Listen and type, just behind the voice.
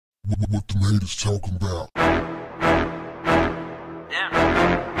What the haters talking about?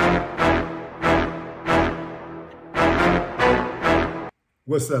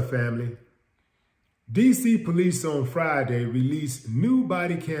 What's up, family? DC police on Friday released new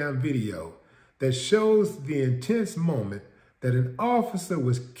body cam video that shows the intense moment that an officer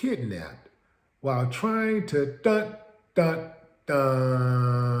was kidnapped while trying to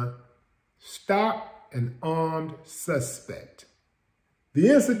stop an armed suspect. The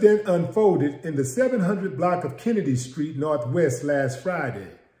incident unfolded in the 700 block of Kennedy Street Northwest last Friday.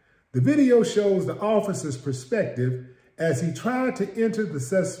 The video shows the officer's perspective as he tried to enter the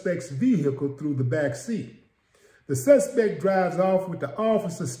suspect's vehicle through the back seat. The suspect drives off with the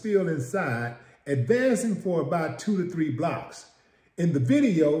officer still inside, advancing for about 2 to 3 blocks. In the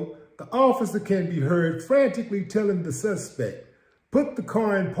video, the officer can be heard frantically telling the suspect, "Put the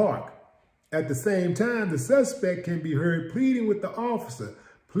car in park." At the same time, the suspect can be heard pleading with the officer,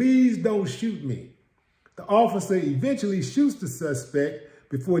 "Please don't shoot me." The officer eventually shoots the suspect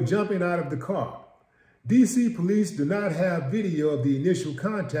before jumping out of the car. DC police do not have video of the initial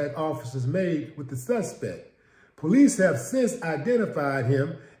contact officers made with the suspect. Police have since identified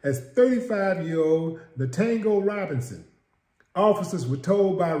him as 35-year-old Natango Robinson. Officers were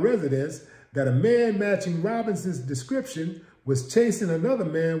told by residents that a man matching Robinson's description was chasing another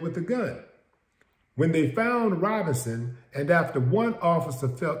man with a gun. When they found Robinson, and after one officer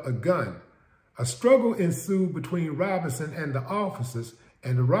felt a gun, a struggle ensued between Robinson and the officers,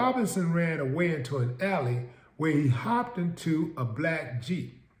 and Robinson ran away into an alley where he hopped into a black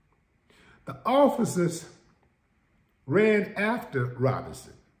Jeep. The officers ran after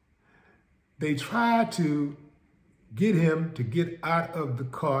Robinson. They tried to get him to get out of the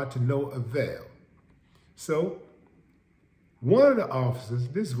car to no avail. So one of the officers,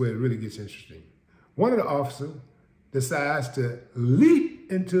 this is where it really gets interesting. One of the officers decides to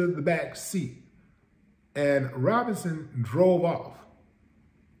leap into the back seat, and Robinson drove off,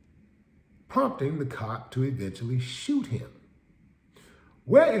 prompting the cop to eventually shoot him.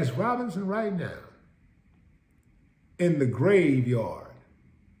 Where is Robinson right now? In the graveyard.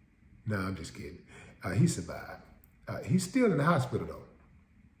 No, I'm just kidding. He survived. He's still in the hospital, though.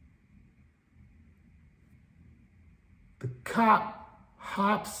 The cop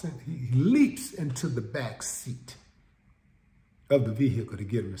hops and he leaps into the back seat of the vehicle to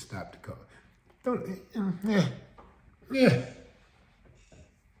get him to stop the car.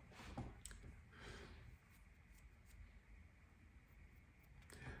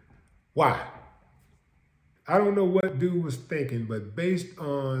 Why? I don't know what dude was thinking, but based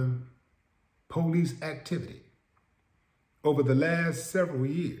on police activity over the last several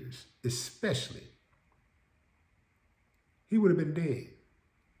years, especially, he would have been dead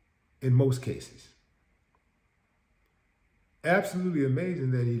in most cases. Absolutely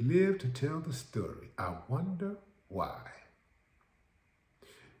amazing that he lived to tell the story. I wonder why.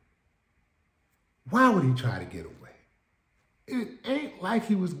 Why would he try to get away? It ain't like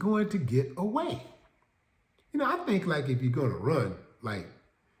he was going to get away. You know, I think like if you're going to run, like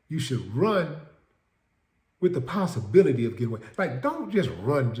you should run with the possibility of getting away. Like don't just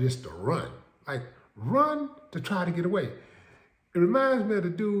run just to run. Like run to try to get away. It reminds me of the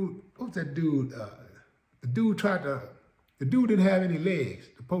dude, what was that dude? The dude didn't have any legs.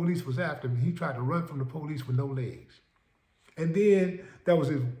 The police was after him. He tried to run from the police with no legs. And then there was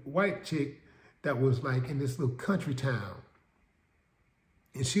this white chick that was like in this little country town.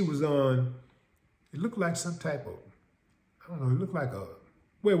 And she was on, it looked like some type of, I don't know, it looked like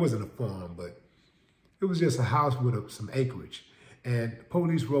well, it wasn't a farm, but it was just a house with some acreage. And the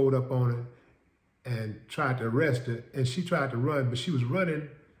police rolled up on her and tried to arrest her, and she tried to run, but she was running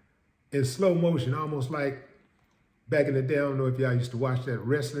in slow motion, almost like back in the day. I don't know if y'all used to watch that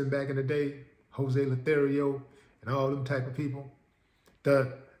wrestling back in the day, Jose Lothario and all them type of people.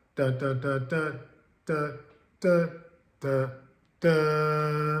 Dun, dun, dun, dun, dun, dun, dun, dun,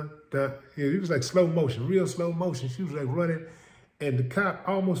 dun, dun. It was like slow motion, real slow motion. She was like running, and the cop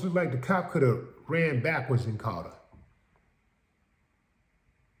almost looked like the cop could have ran backwards and caught her.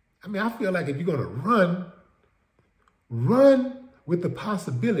 I mean, I feel like if you're gonna run with the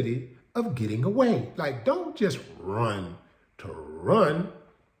possibility of getting away. Like, don't just run to run.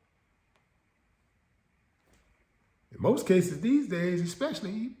 In most cases these days, especially,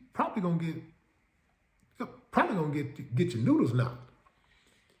 you're probably gonna get your noodles knocked.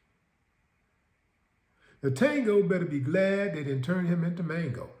 The Tango better be glad they didn't turn him into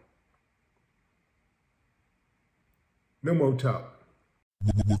mango. No more talk.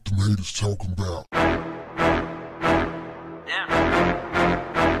 What the haters talking about? Yeah.